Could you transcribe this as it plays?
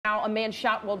now, a man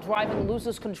shot while driving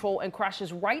loses control and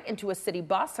crashes right into a city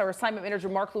bus. Our assignment manager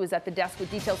Mark Lou is at the desk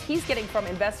with details he's getting from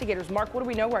investigators. Mark, what do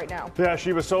we know right now? Yeah,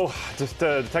 Sheba, so just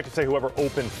detectives say whoever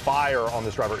opened fire on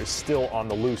this driver is still on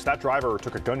the loose. That driver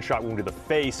took a gunshot wound to the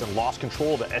face and lost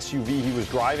control of the SUV he was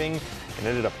driving and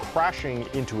ended up crashing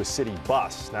into a city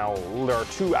bus. Now, there are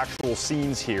two actual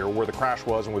scenes here where the crash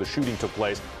was and where the shooting took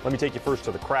place. Let me take you first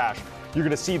to the crash. You're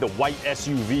going to see the white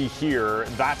SUV here.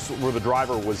 That's where the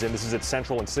driver was in. This is at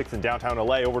Central and 6th in downtown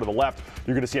LA. Over to the left,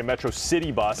 you're going to see a Metro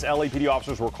City bus. LAPD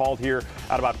officers were called here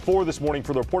at about 4 this morning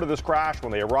for the report of this crash.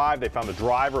 When they arrived, they found the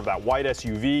driver of that white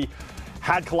SUV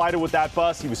had collided with that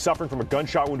bus. He was suffering from a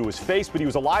gunshot wound to his face, but he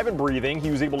was alive and breathing.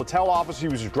 He was able to tell officers he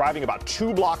was driving about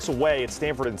 2 blocks away at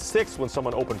Stanford and 6th when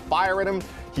someone opened fire at him.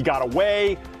 He got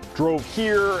away, drove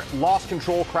here, lost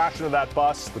control, crashed into that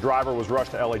bus. The driver was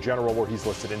rushed to LA General, where he's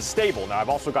listed as stable. Now, I've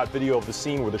also got video of the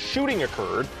scene where the shooting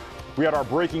occurred. We had our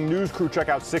breaking news crew check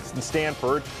out 6th and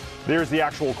Stanford. There's the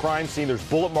actual crime scene. There's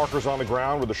bullet markers on the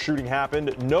ground where the shooting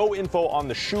happened. No info on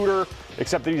the shooter,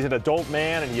 except that he's an adult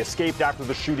man and he escaped after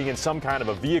the shooting in some kind of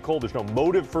a vehicle. There's no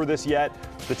motive for this yet.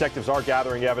 Detectives are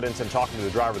gathering evidence and talking to the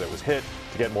driver that was hit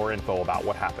to get more info about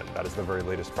what happened. That is the very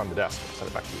latest from the desk. I'll send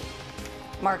it back to you.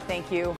 Mark, thank you.